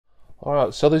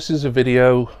Alright, so this is a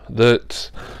video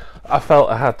that I felt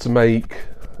I had to make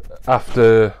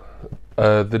after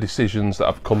the decisions that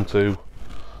I've come to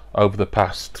over the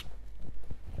past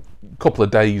couple of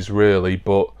days really,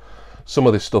 but some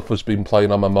of this stuff has been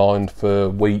playing on my mind for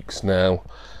weeks now,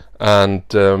 and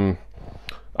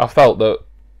I felt that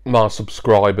my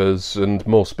subscribers, and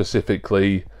more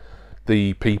specifically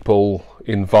the people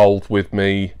involved with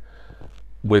me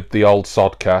with the old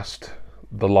Sodcast,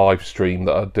 the live stream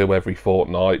that I do every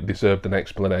fortnight, deserved an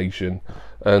explanation,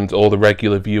 and all the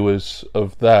regular viewers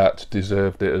of that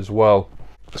deserved it as well.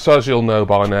 So as you'll know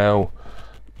by now,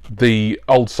 the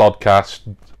old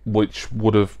Sodcast, which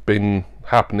would have been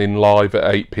happening live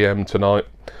at 8 PM tonight,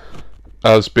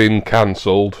 has been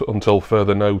cancelled until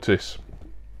further notice.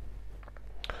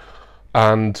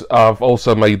 And I've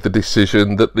also made the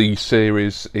decision that the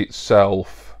series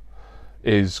itself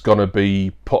is going to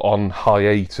be put on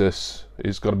hiatus,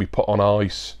 is going to be put on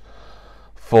ice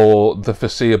for the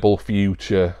foreseeable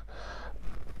future.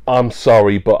 I'm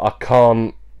sorry, but I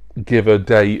can't give a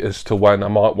date as to when I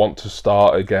might want to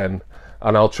start again,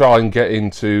 and I'll try and get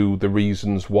into the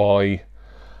reasons why,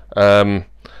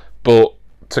 but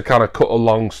to kind of cut a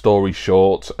long story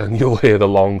short, and you'll hear the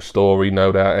long story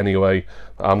no doubt anyway,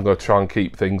 I'm going to try and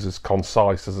keep things as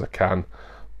concise as I can,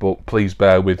 but please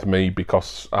bear with me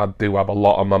because I do have a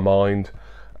lot on my mind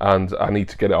and I need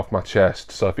to get it off my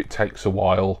chest. So if it takes a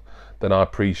while, then I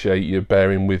appreciate you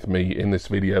bearing with me in this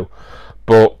video.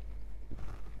 But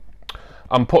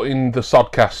I'm putting the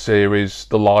Sodcast series,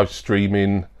 the live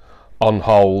streaming, on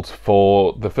hold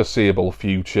for the foreseeable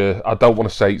future. I don't want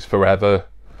to say it's forever.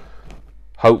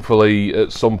 Hopefully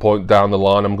at some point down the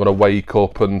line I'm going to wake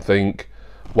up and think,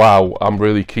 wow, I'm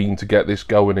really keen to get this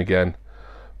going again.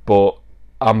 But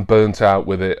I'm burnt out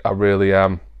with it, I really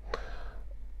am.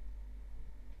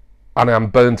 And I'm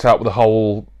burnt out with the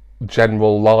whole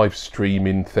general live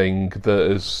streaming thing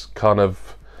that has kind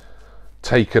of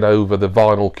taken over the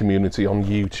vinyl community on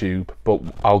YouTube. But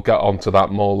I'll get onto that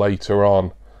more later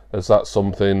on, as that's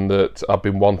something that I've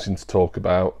been wanting to talk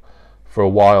about for a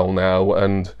while now,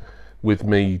 and with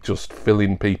me just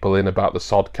filling people in about the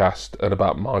Sodcast and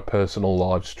about my personal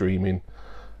live streaming,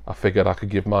 I figured I could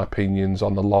give my opinions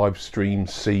on the live stream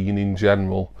scene in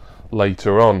general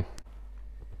later on.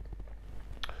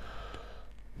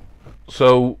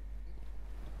 So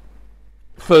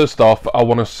first off, I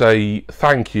want to say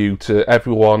thank you to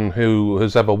everyone who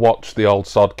has ever watched the old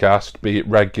Sodcast, be it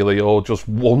regularly or just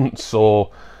once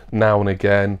or now and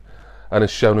again, and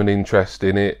has shown an interest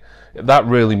in it. That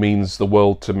really means the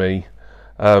world to me.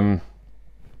 And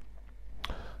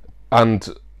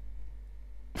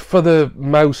for the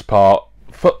most part,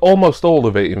 for almost all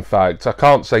of it in fact, I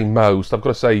can't say most, I've got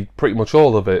to say pretty much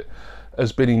all of it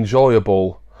has been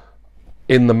enjoyable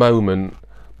in the moment.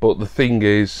 But the thing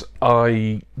is,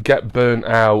 I get burnt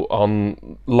out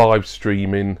on live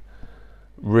streaming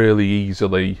really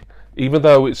easily, even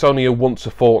though it's only a once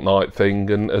a fortnight thing,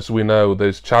 and as we know,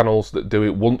 there's channels that do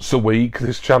it once a week,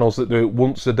 there's channels that do it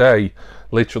once a day,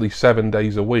 literally 7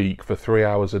 days a week for 3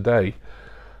 hours a day.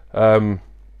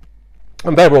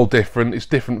 And they're all different, it's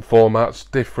different formats,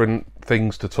 different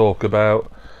things to talk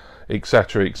about,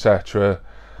 etc, etc.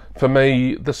 For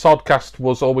me, the Sodcast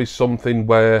was always something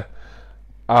where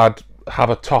I'd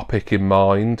have a topic in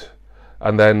mind,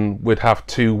 and then we'd have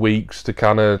 2 weeks to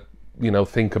kind of, you know,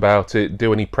 think about it,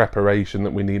 do any preparation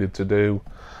that we needed to do,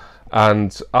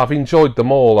 and I've enjoyed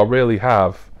them all, I really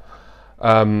have.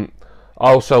 I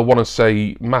also want to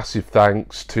say massive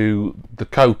thanks to the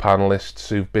co-panelists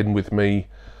who've been with me.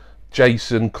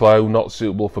 Jason Clow, Not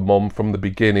Suitable for Mum, from the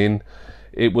beginning.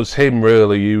 It was him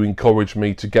really who encouraged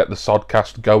me to get the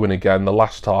Sodcast going again the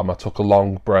last time I took a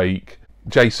long break.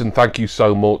 Jason, thank you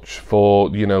so much for,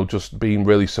 you know, just being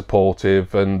really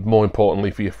supportive, and more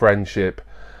importantly for your friendship.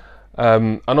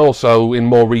 And also in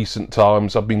more recent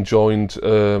times I've been joined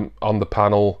on the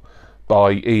panel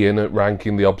by Ian at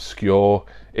Ranking the Obscure.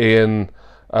 Ian,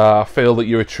 I feel that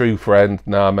you're a true friend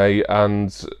now, mate,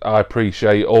 and I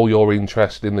appreciate all your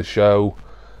interest in the show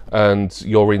and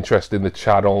your interest in the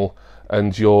channel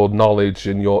and your knowledge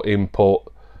and your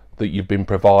input that you've been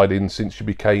providing since you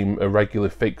became a regular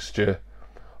fixture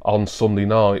on Sunday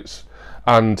nights.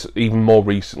 And even more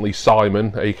recently,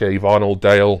 Simon, aka Vinyl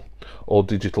Dale or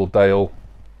Digital Dale,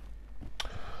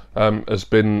 has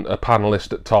been a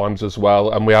panellist at times as well,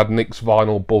 and we had Nick's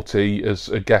Vinyl Butty as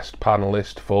a guest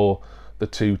panellist for the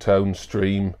Two-Tone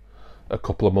stream a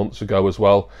couple of months ago as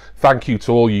well. Thank you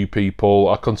to all you people,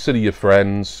 I consider you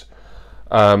friends.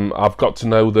 I've got to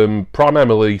know them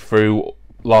primarily through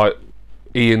like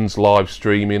Ian's live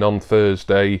streaming on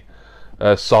Thursday,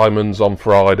 Simon's on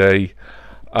Friday,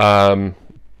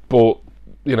 but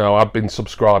you know, I've been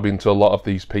subscribing to a lot of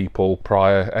these people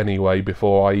prior anyway,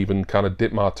 before I even kind of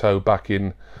dipped my toe back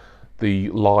in the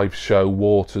live show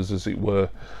waters, as it were.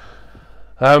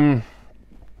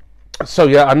 So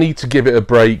yeah, I need to give it a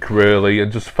break really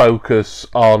and just focus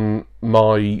on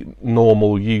my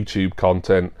normal YouTube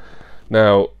content.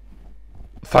 Now,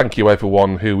 thank you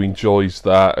everyone who enjoys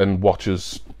that and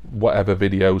watches whatever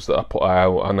videos that I put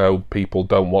out. I know people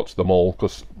don't watch them all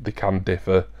because they can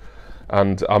differ,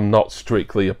 and I'm not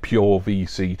strictly a pure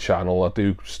VC channel. I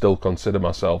do still consider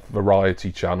myself a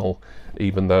variety channel,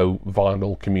 even though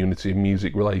vinyl community and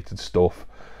music related stuff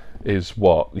is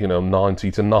what, you know,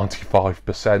 90 to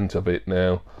 95% of it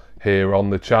now here on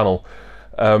the channel.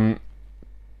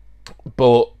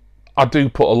 But I do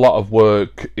put a lot of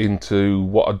work into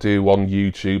what I do on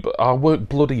YouTube. I work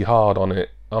bloody hard on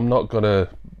it. I'm not gonna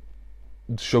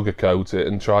sugarcoat it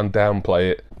and try and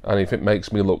downplay it, and if it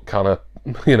makes me look kind of,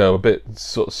 you know, a bit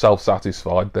sort of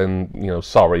self-satisfied, then, you know,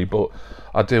 sorry, but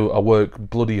I work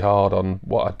bloody hard on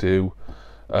what I do.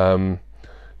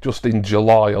 Just in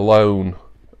July alone,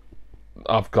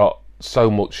 I've got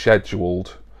so much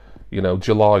scheduled. You know,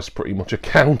 July's pretty much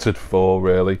accounted for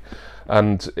really,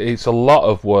 and it's a lot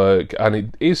of work and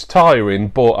it is tiring,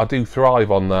 but I do thrive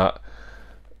on that.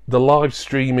 The live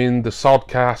streaming, the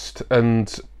Sodcast,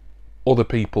 and other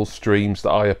people's streams that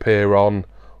I appear on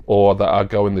or that I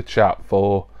go in the chat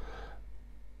for,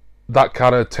 that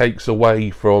kind of takes away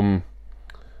from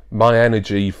my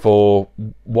energy for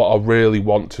what I really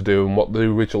want to do and what the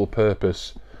original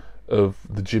purpose of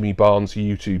the Jimmy Barnes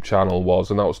YouTube channel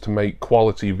was, and that was to make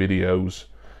quality videos,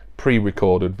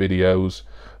 pre-recorded videos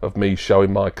of me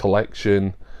showing my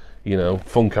collection. You know,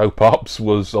 Funko Pops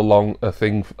was a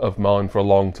thing of mine for a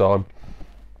long time.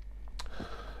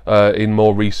 In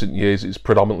more recent years, it's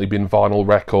predominantly been vinyl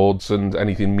records and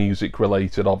anything music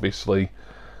related, obviously.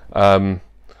 And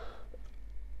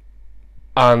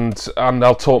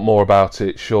I'll talk more about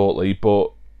it shortly,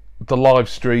 but the live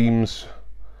streams,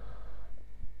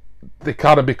 they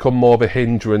kind of become more of a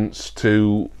hindrance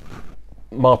to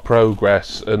my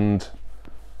progress and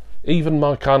even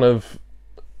my kind of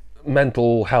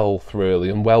mental health really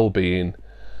and well-being.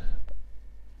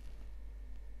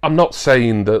 I'm not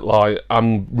saying that like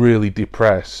I'm really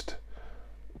depressed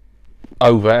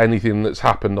over anything that's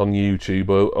happened on YouTube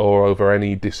or over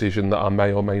any decision that I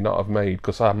may or may not have made,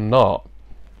 because I'm not.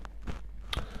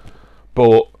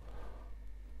 But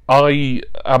I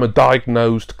am a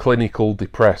diagnosed clinical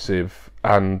depressive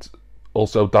and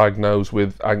also diagnosed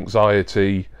with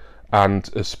anxiety and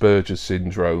Asperger's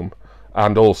syndrome,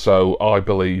 and also I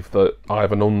believe that I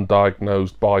have an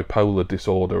undiagnosed bipolar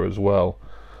disorder as well.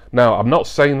 Now, I'm not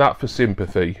saying that for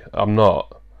sympathy, I'm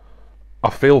not. I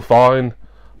feel fine.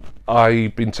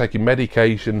 I've been taking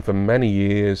medication for many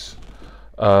years.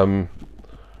 I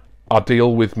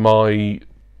deal with my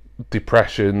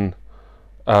depression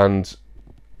and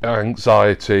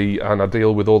anxiety, and I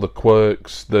deal with all the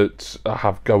quirks that I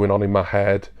have going on in my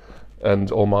head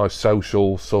and all my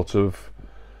social sort of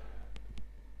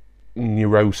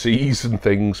neuroses and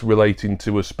things relating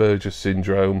to Asperger's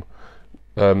syndrome,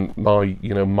 my,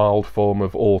 you know, mild form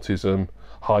of autism,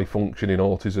 high functioning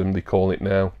autism they call it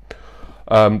now.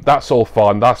 That's all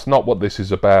fine. That's not what this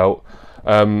is about.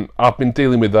 I've been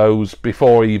dealing with those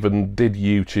before I even did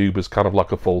YouTube as kind of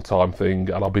like a full-time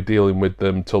thing, and I'll be dealing with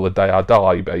them till the day I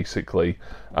die basically,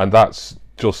 and that's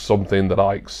just something that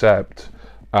I accept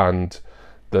and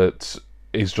that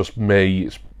is just me.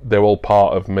 They're all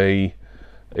part of me.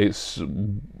 It's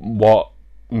what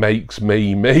makes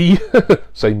me me.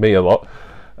 Say me a lot.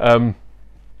 I'm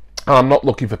not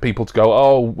looking for people to go,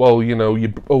 oh well, you know,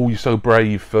 you're so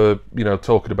brave for, you know,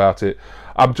 talking about it.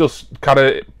 I'm just kind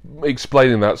of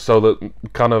explaining that so that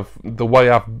kind of the way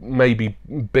I've maybe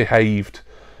behaved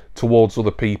towards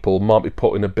other people might be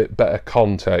put in a bit better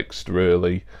context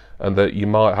really, and that you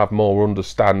might have more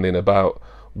understanding about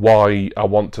why I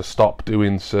want to stop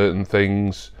doing certain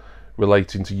things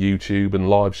relating to YouTube and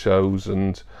live shows,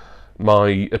 and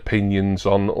my opinions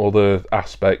on other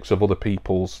aspects of other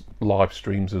people's live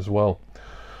streams as well.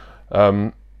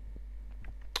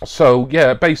 So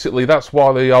yeah, basically that's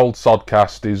why the old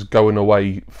Sodcast is going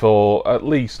away for at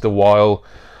least a while.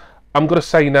 I'm going to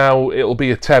say now it'll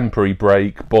be a temporary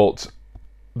break, but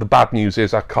the bad news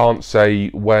is I can't say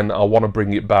when I want to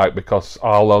bring it back, because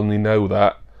I'll only know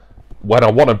that when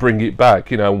I want to bring it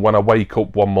back. You know, when I wake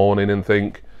up one morning and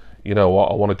think, you know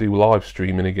what, I want to do live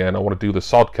streaming again, I want to do the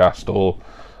Sodcast, or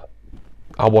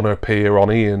I want to appear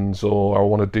on Ian's, or I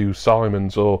want to do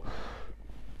Simon's, or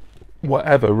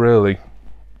whatever really.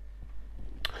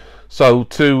 So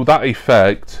to that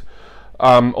effect,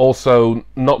 I'm also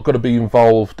not going to be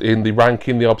involved in the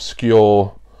Ranking the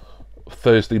Obscure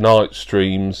Thursday night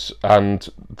streams and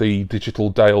the Digital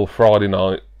Dale Friday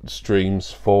night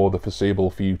streams for the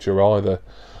foreseeable future either.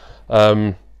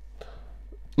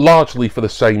 Largely for the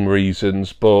same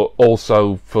reasons, but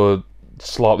also for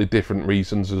slightly different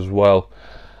reasons as well.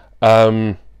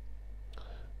 Ian's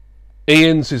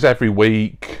is every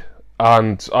week,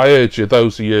 and I urge you,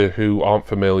 those of you who aren't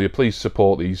familiar, please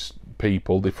support these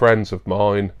people. They're friends of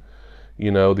mine,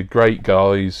 you know, they're great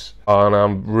guys, and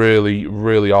I'm really,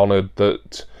 really honoured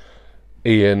that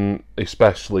Ian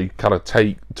especially kind of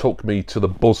took me to the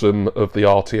bosom of the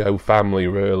RTO family,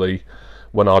 really,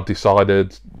 when I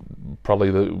decided, probably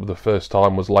the first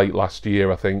time was late last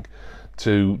year, I think,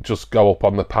 to just go up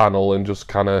on the panel and just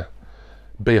kind of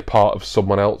be a part of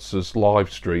someone else's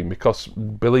live stream, because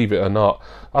believe it or not,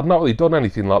 I'd not really done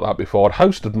anything like that before. I'd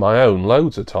hosted my own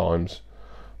loads of times,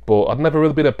 but I'd never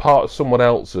really been a part of someone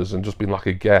else's and just been like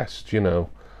a guest, you know.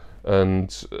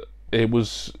 And it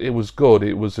was good.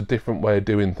 It was a different way of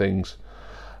doing things.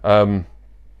 But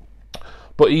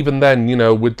even then, you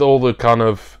know, with all the kind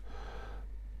of,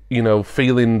 you know,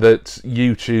 feeling that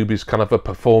YouTube is kind of a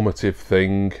performative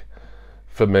thing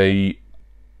for me,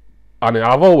 and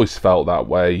I've always felt that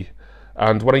way.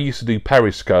 And when I used to do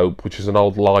Periscope, which is an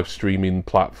old live streaming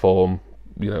platform,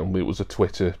 you know, it was a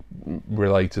Twitter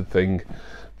related thing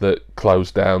that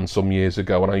closed down some years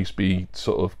ago, and I used to be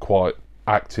sort of quite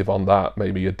active on that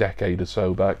maybe a decade or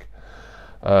so back.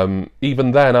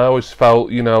 Even then, I always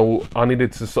felt, you know, I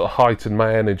needed to sort of heighten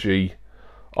my energy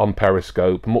on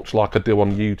Periscope, much like I do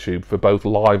on YouTube, for both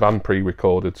live and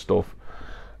pre-recorded stuff,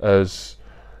 as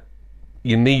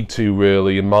you need to,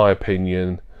 really, in my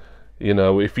opinion. You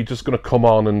know, if you're just going to come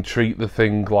on and treat the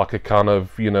thing like a kind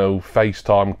of, you know,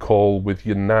 FaceTime call with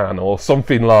your nan or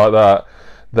something like that,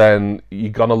 then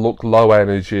you're going to look low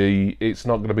energy. It's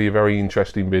not going to be a very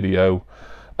interesting video.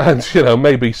 And, you know,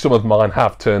 maybe some of mine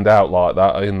have turned out like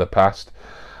that in the past.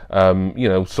 You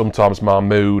know, sometimes my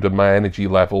mood and my energy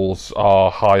levels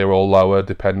are higher or lower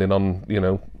depending on, you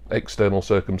know, external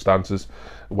circumstances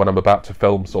when I'm about to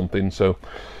film something. So,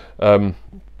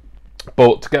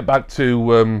 but to get back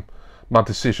to my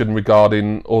decision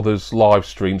regarding others' live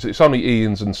streams, it's only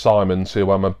Ian's and Simon's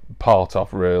who I'm a part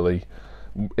of, really,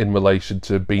 in relation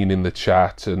to being in the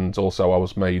chat, and also I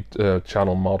was made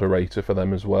channel moderator for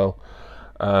them as well.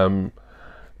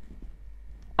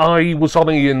 I was on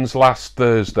Ian's last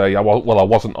Thursday. I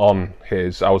wasn't on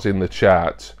his. I was in the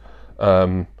chat,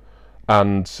 and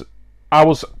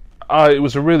it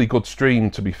was a really good stream,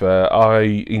 to be fair.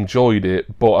 I enjoyed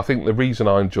it, but I think the reason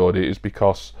I enjoyed it is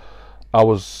because I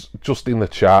was just in the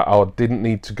chat. I didn't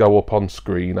need to go up on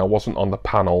screen. I wasn't on the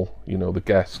panel, you know, the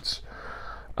guests,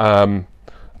 and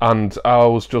I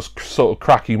was just sort of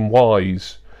cracking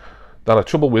wise. Now, the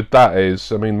trouble with that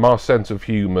is, I mean, my sense of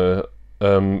humour,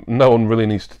 no one really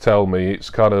needs to tell me. It's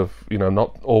kind of, you know,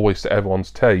 not always to everyone's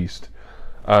taste.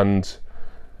 And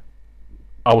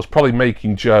I was probably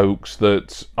making jokes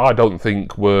that I don't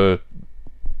think were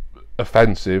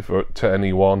offensive to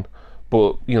anyone.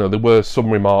 But, you know, there were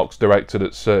some remarks directed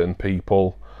at certain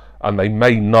people, and they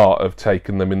may not have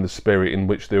taken them in the spirit in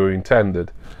which they were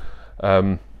intended.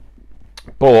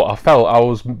 But I felt I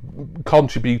was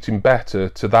contributing better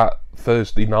to that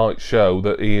Thursday night show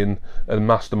that Ian and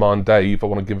Mastermind Dave, I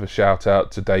want to give a shout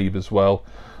out to Dave as well,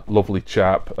 lovely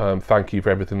chap, thank you for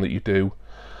everything that you do.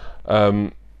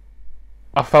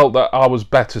 I felt that I was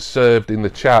better served in the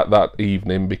chat that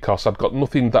evening because I'd got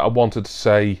nothing that I wanted to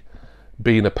say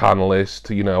being a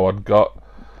panellist. You know,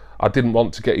 I didn't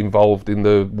want to get involved in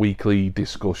the weekly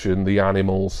discussion, the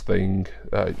animals thing.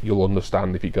 You'll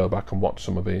understand if you go back and watch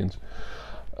some of Ian's.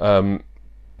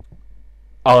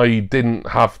 I didn't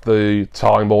have the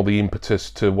time or the impetus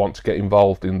to want to get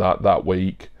involved in that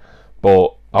week,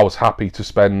 but I was happy to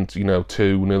spend, you know,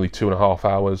 nearly 2.5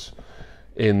 hours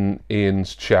in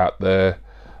Ian's chat there,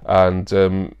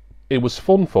 and it was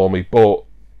fun for me. But,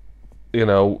 you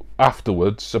know,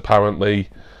 afterwards, apparently,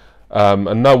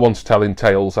 and no one's telling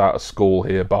tales out of school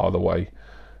here, by the way.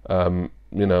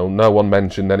 You know, no one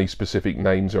mentioned any specific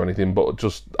names or anything, but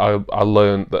just I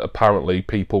learned that apparently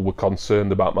people were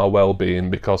concerned about my well-being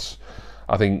because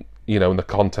I think, you know, in the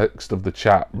context of the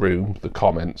chat room, the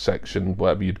comment section,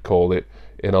 whatever you'd call it,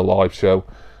 in a live show,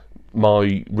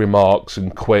 my remarks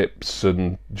and quips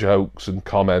and jokes and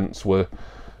comments were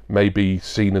maybe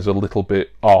seen as a little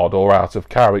bit odd or out of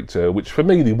character, which for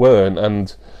me they weren't.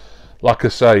 And like I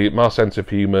say, my sense of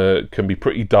humour can be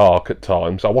pretty dark at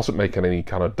times. I wasn't making any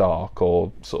kind of dark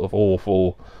or sort of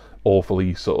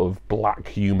awfully sort of black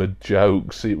humoured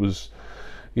jokes. It was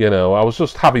You know, I was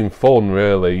just having fun,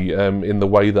 really, in the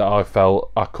way that I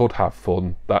felt I could have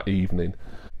fun that evening.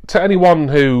 To anyone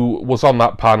who was on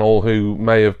that panel who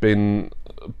may have been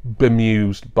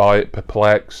bemused by it,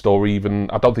 perplexed, or even,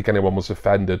 I don't think anyone was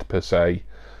offended per se,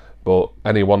 but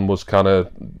anyone was kind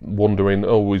of wondering,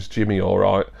 oh, is Jimmy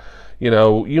alright? You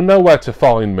know where to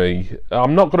find me.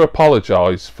 I'm not going to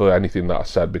apologise for anything that I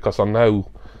said, because I know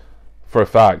for a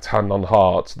fact, hand on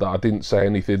heart, that I didn't say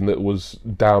anything that was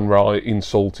downright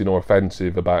insulting or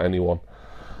offensive about anyone.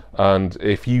 And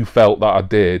if you felt that I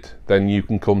did, then you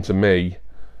can come to me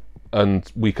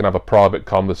and we can have a private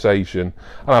conversation.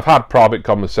 And I've had private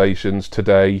conversations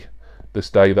today, this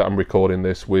day that I'm recording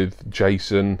this, with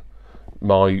Jason,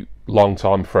 my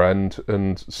longtime friend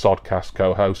and Sodcast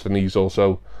co-host, and he's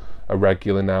also a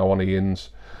regular now on Ian's,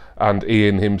 and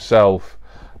Ian himself.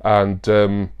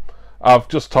 And I've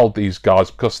just told these guys,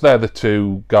 because they're the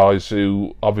two guys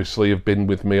who obviously have been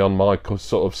with me on my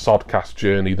sort of Sodcast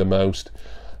journey the most.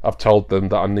 I've told them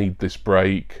that I need this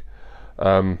break.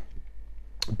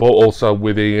 But also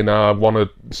with Ian, I want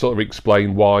to sort of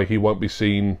explain why he won't be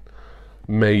seeing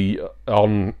me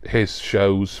on his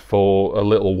shows for a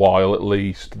little while at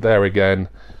least. There again,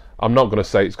 I'm not going to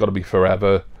say it's got to be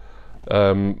forever.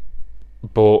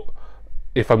 But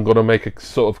if I'm going to make a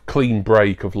sort of clean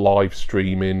break of live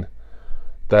streaming,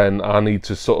 then I need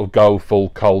to sort of go full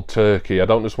cold turkey. I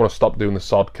don't just want to stop doing the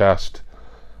Sodcast,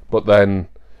 but then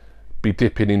be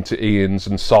dipping into Ian's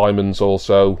and Simon's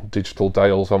also, Digital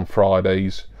Dales on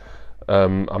Fridays.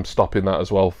 I'm stopping that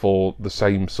as well for the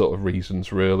same sort of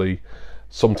reasons, really.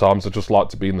 Sometimes I just like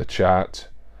to be in the chat.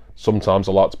 Sometimes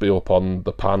I like to be up on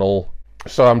the panel.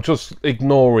 So I'm just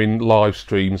ignoring live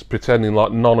streams, pretending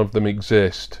like none of them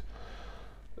exist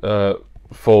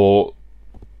for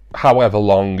however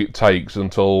long it takes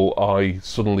until I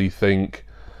suddenly think,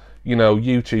 you know,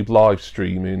 YouTube live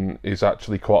streaming is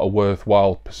actually quite a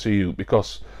worthwhile pursuit.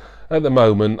 Because at the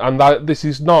moment, and this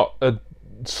is not a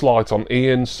slight on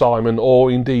Ian, Simon,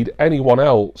 or indeed anyone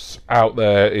else out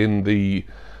there in the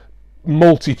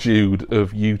multitude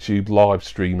of YouTube live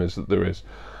streamers that there is,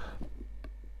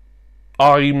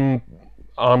 I'm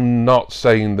not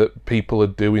saying that people are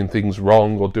doing things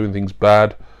wrong or doing things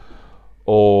bad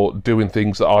or doing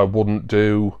things that I wouldn't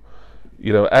do.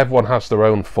 You know, everyone has their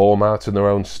own format and their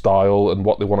own style and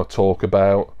what they want to talk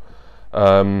about.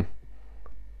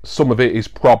 Some of it is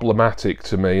problematic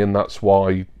to me, and that's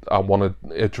why I want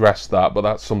to address that, but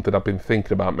that's something I've been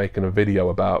thinking about making a video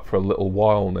about for a little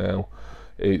while now.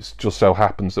 It just so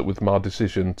happens that with my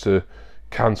decision to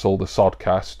cancel the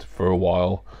Sodcast for a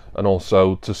while, and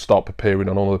also to stop appearing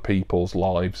on other people's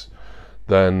lives,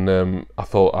 then I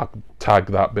thought I'd tag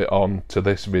that bit on to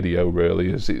this video,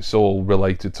 really, as it's all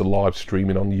related to live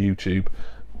streaming on YouTube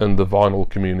and the vinyl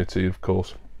community, of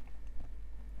course.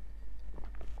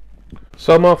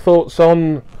 So my thoughts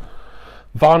on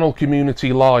vinyl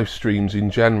community live streams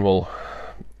in general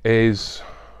is,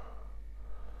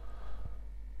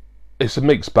 it's a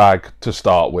mixed bag to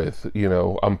start with. You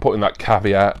know, I'm putting that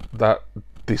caveat, that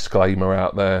disclaimer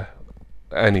out there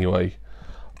anyway.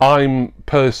 I'm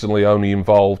personally only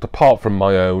involved, apart from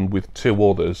my own, with two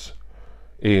others,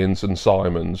 Ian's and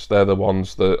Simon's. They're the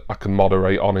ones that I can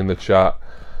moderate on in the chat,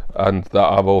 and that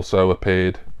I've also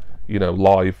appeared, you know,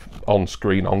 live on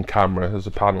screen, on camera as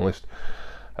a panelist.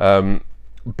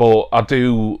 But I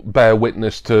do bear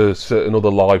witness to certain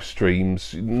other live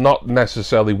streams, not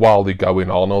necessarily while they're going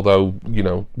on, although, you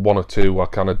know, one or two I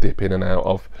kind of dip in and out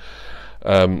of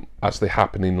as they're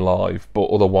happening live, but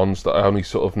other ones that I only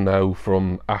sort of know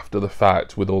from after the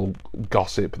fact with all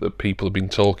gossip that people have been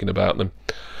talking about them.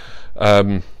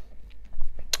 The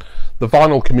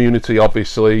vinyl community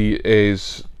obviously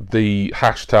is the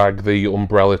hashtag, the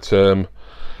umbrella term,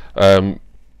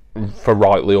 for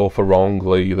rightly or for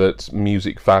wrongly, that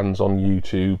music fans on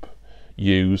YouTube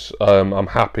use. I'm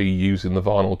happy using the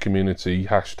vinyl community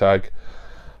hashtag.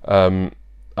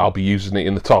 I'll be using it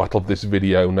in the title of this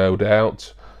video, no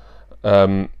doubt.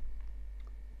 The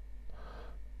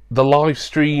live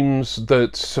streams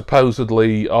that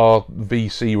supposedly are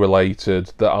VC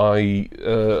related, that I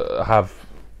have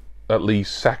at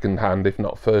least second-hand, if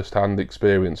not first-hand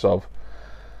experience of,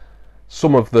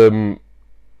 some of them,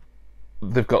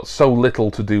 they've got so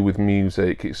little to do with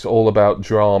music. It's all about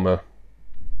drama.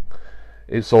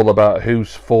 It's all about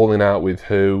who's falling out with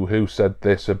who said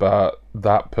this about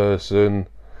that person,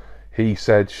 he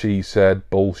said, she said,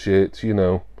 bullshit, you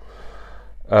know.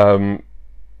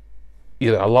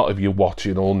 You know, a lot of you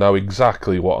watching all know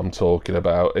exactly what I'm talking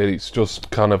about. It's just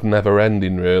kind of never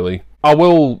ending, really. I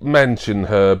will mention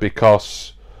her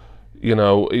because, You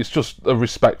know, it's just a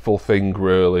respectful thing,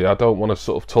 really. I don't want to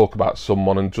sort of talk about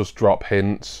someone and just drop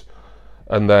hints,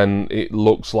 and then it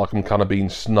looks like I'm kind of being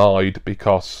snide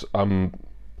because I'm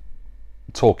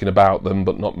talking about them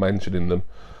but not mentioning them.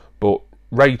 But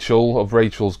Rachel of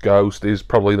Rachel's Ghost is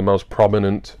probably the most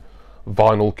prominent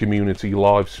vinyl community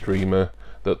live streamer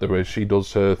that there is. She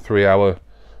does her 3-hour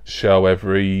show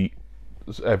every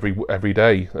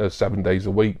day, 7 days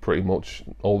a week, pretty much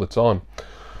all the time.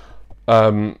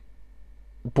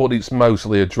 But it's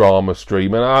mostly a drama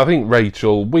stream, and I think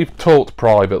Rachel, we've talked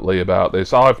privately about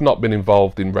this. I've not been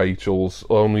involved in Rachel's,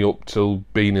 only up till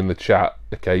being in the chat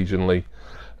occasionally,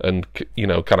 and, you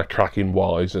know, kind of cracking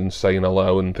wise and saying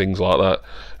hello and things like that,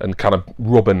 and kind of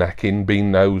rubbernecking,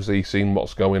 being nosy, seeing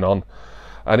what's going on.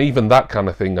 And even that kind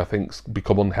of thing, I think's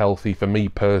become unhealthy for me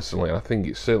personally. I think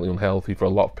it's certainly unhealthy for a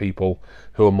lot of people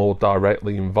who are more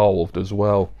directly involved as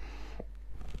well.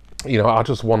 You know, I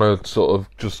just want to sort of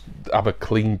just have a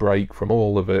clean break from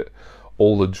all of it,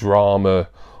 all the drama,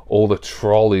 all the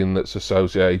trolling that's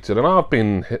associated, and I've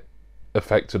been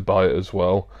affected by it as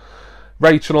well.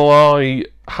 Rachel and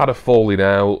I had a falling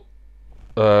out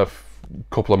a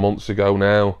couple of months ago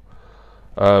now,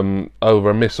 over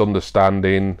a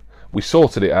misunderstanding. We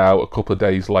sorted it out a couple of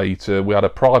days later. We had a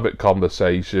private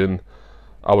conversation.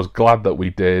 I was glad that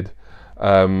we did.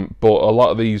 But a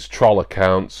lot of these troll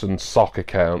accounts and sock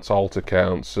accounts, alt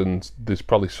accounts, and there's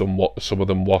probably some of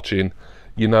them watching,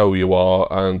 you know who you are,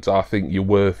 and I think you're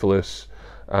worthless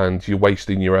and you're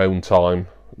wasting your own time,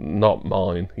 not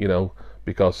mine, you know,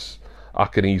 because I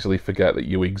can easily forget that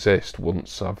you exist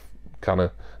once I've kind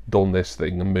of done this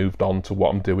thing and moved on to what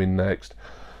I'm doing next.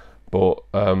 But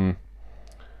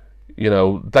you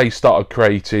know, they started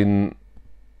creating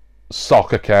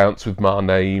sock accounts with my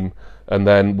name, and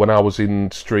then when I was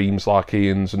in streams like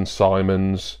Ian's and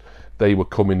Simon's, they were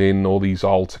coming in, all these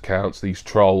alt accounts, these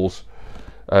trolls,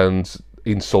 and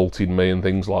insulting me and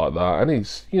things like that. And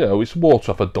it's, you know, it's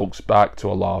water off a duck's back to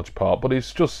a large part, but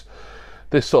it's just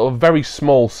this sort of very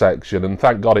small section, and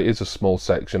thank God it is a small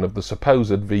section, of the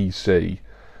supposed VC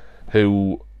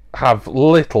who have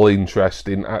little interest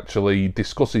in actually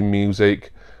discussing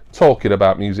music, talking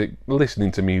about music,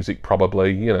 listening to music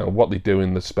probably. You know, what they do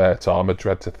in the spare time, I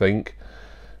dread to think.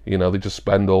 You know, they just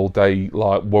spend all day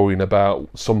like worrying about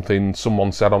something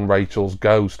someone said on Rachel's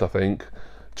Ghost, I think,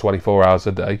 24 hours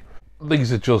a day.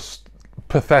 These are just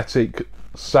pathetic,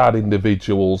 sad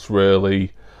individuals,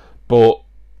 really. But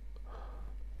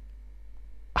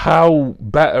how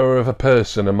better of a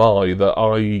person am I that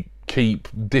I keep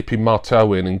dipping my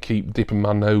toe in and keep dipping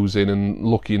my nose in and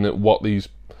looking at what these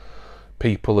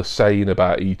people are saying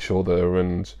about each other,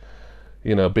 and,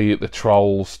 you know, be it the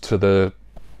trolls to the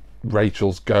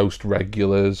Rachel's Ghost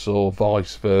regulars or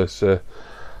vice versa.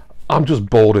 I'm just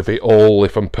bored of it all,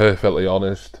 if I'm perfectly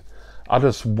honest. I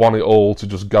just want it all to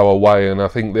just go away, and I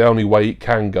think the only way it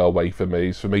can go away for me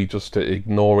is for me just to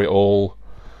ignore it all,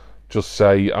 just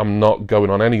say I'm not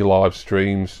going on any live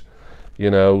streams,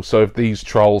 you know. So if these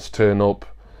trolls turn up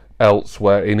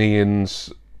elsewhere, in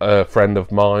Ian's a friend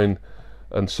of mine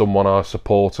and someone I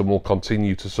support and will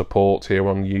continue to support here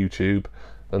on YouTube,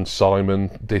 and Simon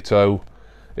ditto,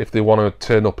 if they want to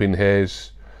turn up in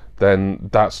his, then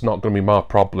that's not going to be my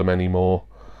problem anymore.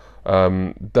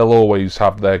 They'll always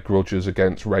have their grudges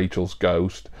against Rachel's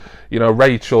Ghost. You know,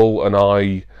 Rachel and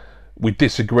I, we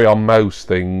disagree on most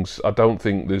things. I don't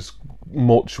think there's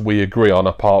much we agree on,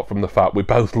 apart from the fact we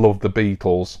both love the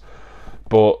Beatles.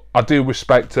 But I do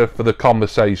respect her for the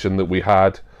conversation that we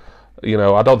had. You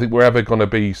know, I don't think we're ever going to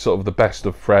be sort of the best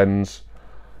of friends,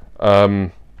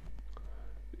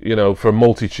 you know, for a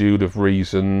multitude of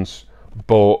reasons.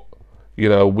 But, you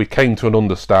know, we came to an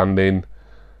understanding.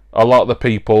 A lot of the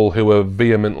people who are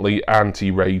vehemently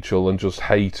anti-Rachel and just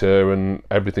hate her and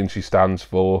everything she stands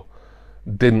for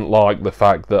didn't like the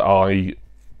fact that I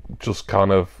just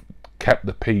kind of kept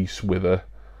the peace with her.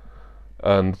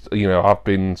 And, you know, I've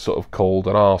been sort of called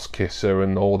an arse kisser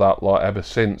and all that like ever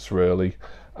since, really.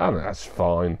 And that's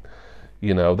fine.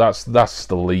 You know, that's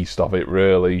the least of it,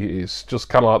 really. It's just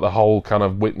kind of like the whole kind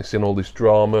of witnessing all this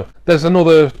drama. There's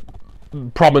another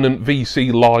prominent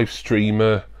VC live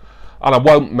streamer, and I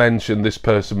won't mention this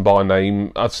person by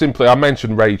name. I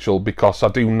mentioned Rachel because I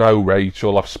do know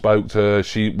Rachel. I've spoke to her.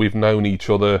 We've known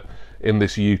each other in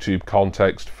this YouTube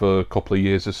context for a couple of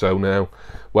years or so now.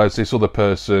 Whereas this other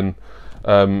person,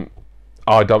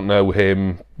 I don't know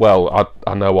him. Well,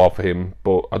 I know of him,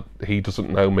 but he doesn't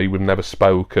know me. We've never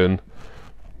spoken.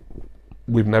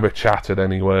 We've never chatted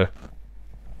anywhere.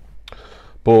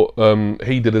 But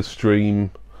he did a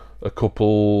stream a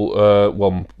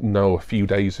few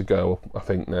days ago, I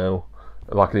think now,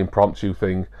 like an impromptu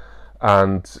thing.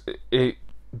 and it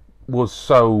was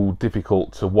so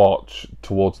difficult to watch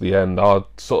towards the end. I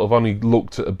sort of only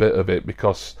looked at a bit of it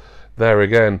because there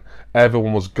again,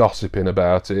 everyone was gossiping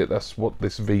about it. That's what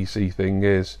this VC thing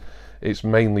is. It's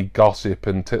mainly gossip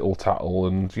and tittle tattle,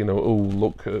 and you know, oh,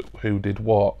 look at who did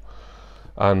what,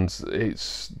 and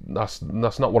that's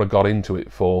not what I got into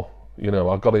it for. You know,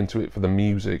 I got into it for the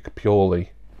music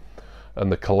purely,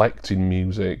 and the collecting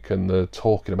music, and the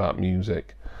talking about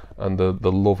music, and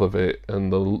the love of it,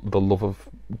 and the love of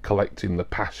collecting, the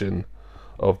passion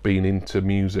of being into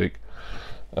music.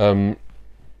 But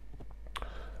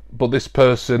this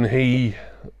person,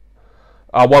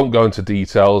 I won't go into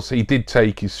details. He did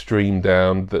take his stream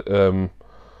down. That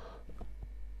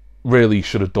really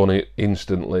should have done it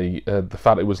instantly. The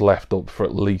fact it was left up for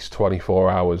at least 24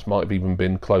 hours, might have even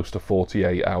been close to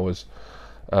 48 hours,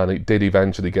 and it did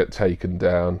eventually get taken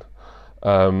down.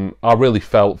 I really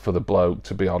felt for the bloke,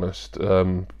 to be honest.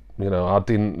 You know, I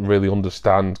didn't really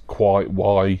understand quite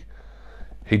why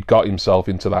he'd got himself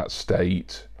into that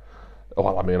state.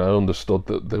 Well, I mean, I understood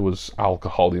that there was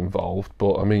alcohol involved,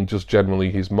 but I mean, just generally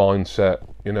his mindset,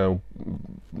 you know,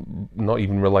 not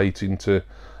even relating to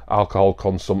alcohol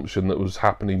consumption that was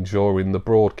happening during the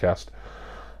broadcast.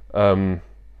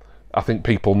 I think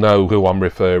people know who I'm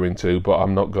referring to, but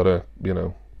I'm not gonna, you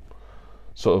know,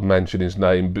 sort of mention his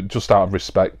name, but just out of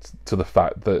respect to the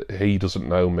fact that he doesn't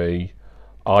know me,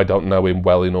 I don't know him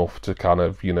well enough to kind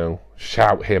of, you know,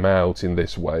 shout him out in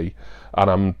this way, and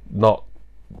I'm not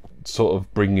sort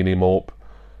of bringing him up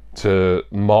to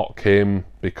mock him,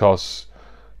 because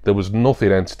there was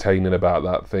nothing entertaining about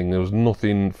that thing. There was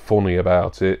nothing funny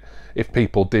about it. If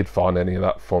people did find any of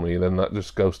that funny, then that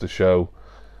just goes to show,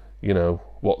 you know,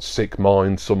 what sick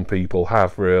minds some people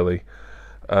have, really.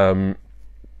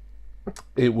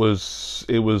 It was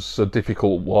a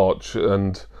difficult watch,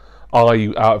 and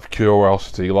I, out of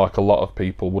curiosity, like a lot of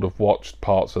people, would have watched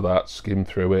parts of that, skimmed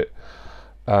through it,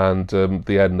 and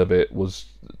the end of it was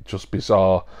just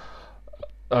bizarre.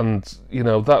 And you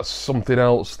know, that's something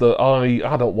else that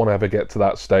I don't want to ever get to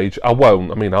that stage. I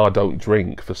won't. I mean, I don't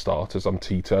drink, for starters. I'm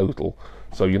teetotal,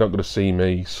 so you're not going to see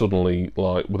me suddenly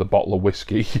like with a bottle of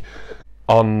whiskey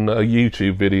on a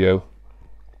YouTube video.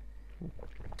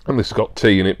 And this has got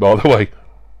tea in it, by the way.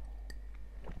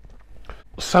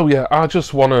 So yeah, I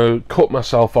just want to cut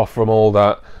myself off from all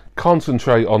that,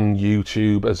 concentrate on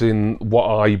YouTube, as in what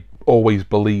I always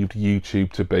believed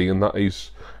YouTube to be, and that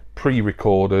is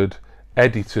pre-recorded,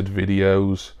 edited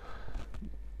videos,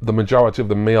 the majority of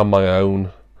them me on my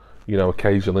own. You know,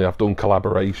 occasionally I've done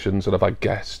collaborations and I've had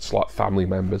guests like family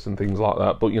members and things like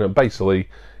that, but you know, basically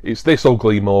it's this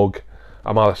ugly mug.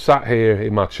 I'm either sat here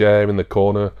in my chair in the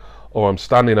corner, or I'm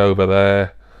standing over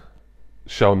there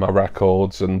showing my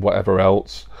records and whatever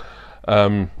else.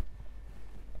 And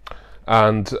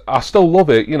I still love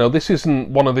it. You know, this isn't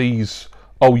one of these,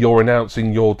 oh, you're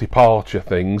announcing your departure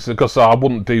things, because I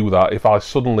wouldn't do that. If I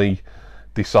suddenly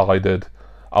decided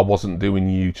I wasn't doing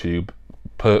YouTube,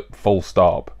 full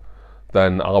stop,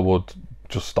 then I would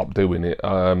just stop doing it.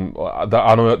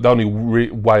 The only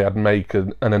way I'd make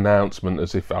an announcement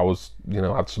as if I was, you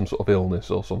know, had some sort of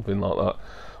illness or something like that.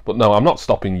 But no, I'm not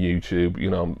stopping YouTube. You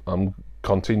know, I'm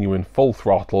continuing full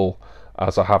throttle,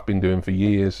 as I have been doing for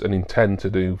years and intend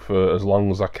to do for as long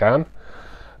as I can.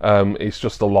 It's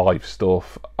just the life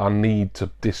stuff. I need to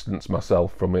distance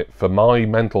myself from it for my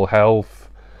mental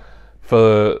health,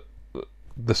 for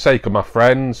the sake of my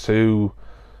friends who,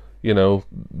 you know,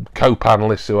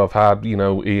 co-panelists who I've had, you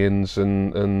know, Ian's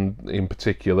and in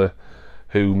particular,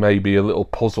 who may be a little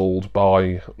puzzled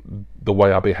by the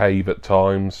way I behave at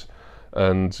times.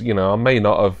 And, you know, I may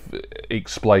not have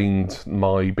explained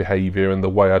my behaviour and the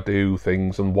way I do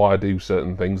things and why I do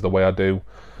certain things the way I do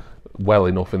well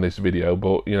enough in this video,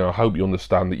 but, you know, I hope you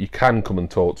understand that you can come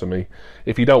and talk to me.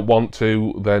 If you don't want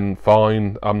to, then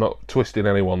fine. I'm not twisting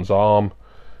anyone's arm.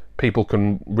 People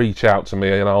can reach out to me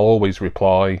and I'll always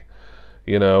reply.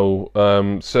 You know,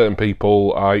 certain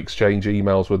people, I exchange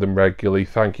emails with them regularly.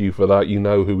 Thank you for that. You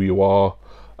know who you are,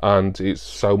 and it's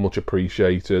so much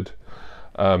appreciated.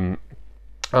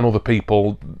 And other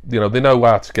people, you know, they know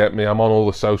how to get me. I'm on all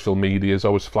the social medias. I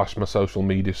always flash my social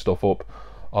media stuff up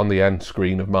on the end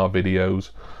screen of my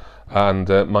videos, and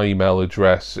my email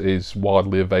address is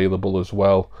widely available as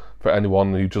well for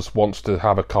anyone who just wants to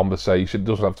have a conversation. It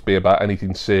doesn't have to be about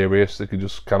anything serious. They can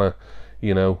just kind of,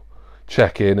 you know,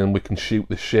 check in and we can shoot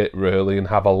the shit really and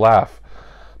have a laugh.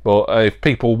 But if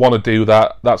people want to do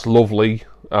that, that's lovely,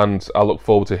 and I look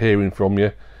forward to hearing from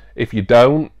you. If you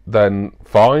don't, then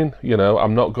fine. You know,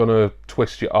 I'm not going to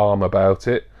twist your arm about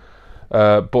it.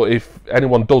 But if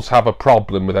anyone does have a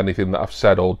problem with anything that I've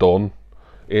said or done,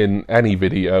 in any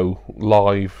video,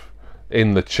 live,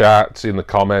 in the chat, in the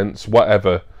comments,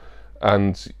 whatever,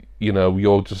 and you know,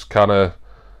 you're just kind of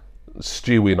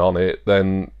stewing on it,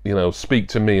 then, you know, speak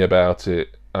to me about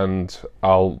it and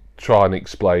I'll try and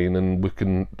explain, and we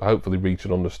can hopefully reach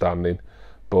an understanding.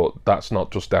 But that's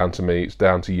not just down to me, it's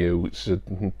down to you. It's a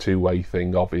two-way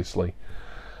thing, obviously.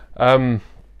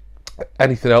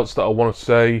 Anything else that I want to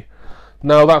say?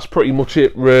 No, that's pretty much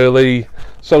it, really.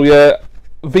 So yeah,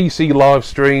 VC live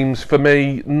streams, for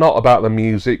me, not about the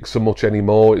music so much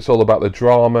anymore. It's all about the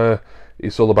drama,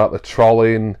 it's all about the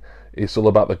trolling, it's all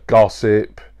about the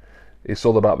gossip, it's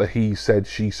all about the he said,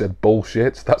 she said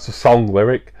bullshit. That's a song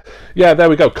lyric. Yeah, there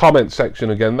we go. Comment section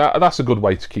again. That's a good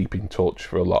way to keep in touch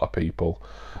for a lot of people.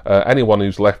 Anyone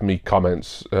who's left me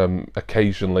comments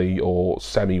occasionally or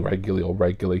semi-regularly or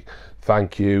regularly,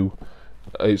 thank you.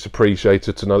 It's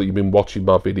appreciated to know that you've been watching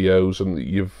my videos and that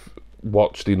you've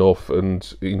watched enough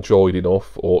and enjoyed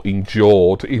enough or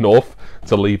endured enough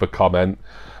to leave a comment.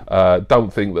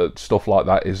 Don't think that stuff like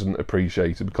that isn't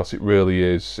appreciated, because it really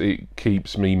is. It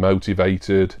keeps me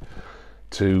motivated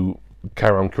to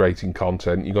carry on creating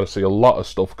content. You're going to see a lot of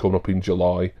stuff coming up in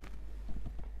July.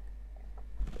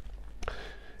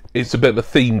 It's a bit of a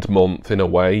themed month in a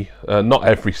way. Not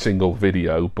every single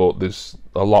video, but there's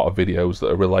a lot of videos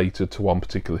that are related to one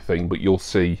particular thing, but you'll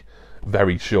see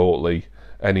very shortly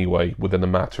anyway, within a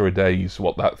matter of days,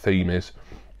 what that theme is.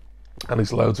 And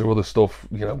there's loads of other stuff,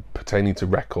 you know, pertaining to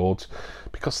records,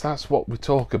 because that's what we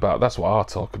talk about. That's what I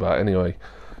talk about anyway.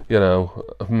 You know,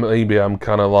 maybe I'm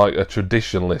kind of like a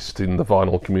traditionalist in the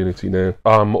vinyl community now.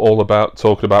 I'm all about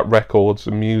talking about records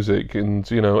and music, and,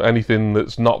 you know, anything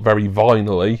that's not very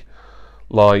vinyl-y,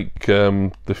 like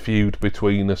the feud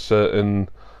between a certain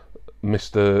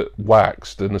Mr.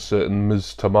 Waxed and a certain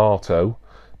Ms. Tomato.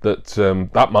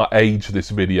 That might age this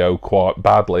video quite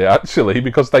badly, actually,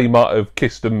 because they might have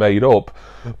kissed and made up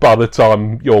by the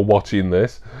time you're watching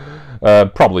this.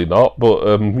 Probably not,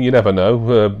 but you never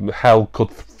know. Hell could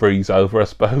freeze over, I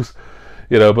suppose.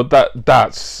 You know, but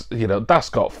that's you know, that's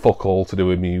got fuck all to do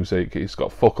with music. It's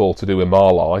got fuck all to do with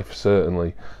my life,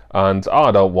 certainly, and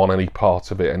I don't want any part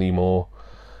of it anymore.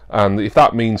 And if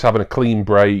that means having a clean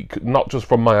break, not just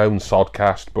from my own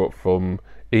Sodcast, but from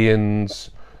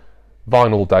Ian's,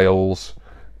 Vinyl Dale's,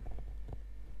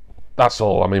 that's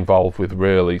all I'm involved with,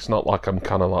 really. It's not like I'm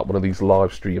kind of like one of these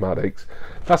live stream addicts.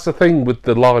 That's the thing with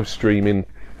the live streaming.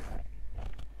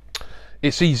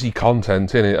 It's easy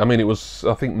content, innit? I mean, it was,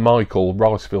 I think, Michael,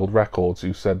 Ricefield Records,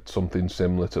 who said something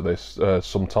similar to this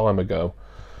some time ago.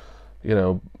 You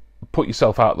know, put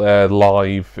yourself out there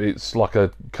live. It's like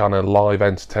a kind of live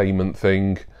entertainment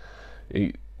thing.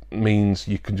 It means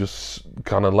you can just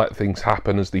kind of let things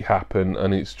happen as they happen,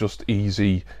 and it's just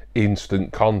easy,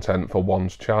 instant content for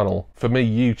one's channel. For me,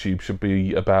 YouTube should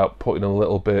be about putting a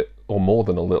little bit, or more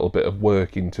than a little bit, of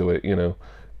work into it, you know,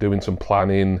 doing some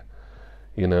planning,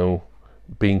 you know,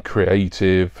 being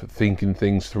creative, thinking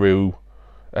things through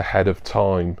ahead of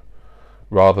time,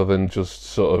 rather than just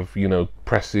sort of, you know,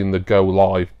 pressing the go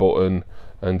live button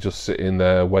and just sitting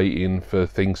there waiting for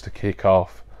things to kick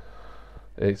off.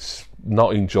 It's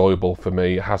not enjoyable for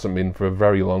me. It hasn't been for a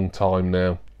very long time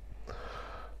now.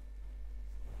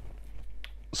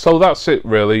 So that's it,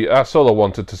 really. That's all I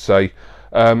wanted to say.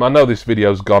 I know this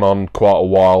video's gone on quite a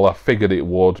while. I figured it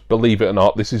would. Believe it or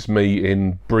not, this is me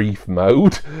in brief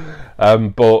mode.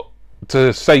 But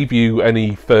to save you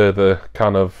any further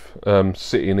kind of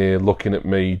sitting here looking at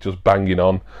me just banging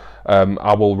on,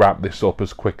 I will wrap this up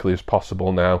as quickly as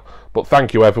possible now. But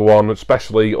thank you, everyone,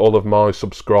 especially all of my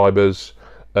subscribers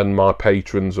and my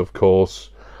patrons, of course.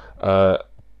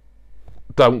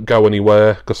 Don't go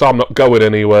anywhere, because I'm not going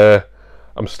anywhere.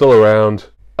 I'm still around.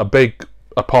 A big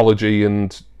apology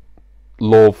and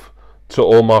love to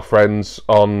all my friends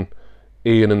on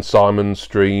Ian and Simon's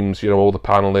streams, you know, all the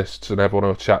panelists and everyone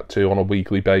I chat to on a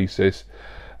weekly basis.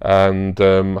 And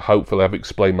hopefully I've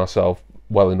explained myself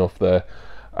well enough there.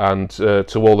 And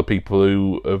to all the people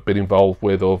who have been involved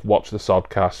with or have watched the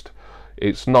Sodcast,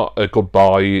 it's not a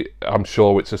goodbye. I'm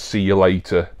sure it's a see you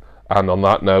later. And on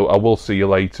that note, I will see you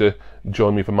later.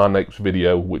 Join me for my next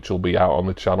video, which will be out on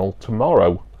the channel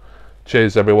tomorrow.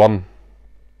 Cheers, everyone.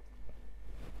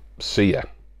 See ya.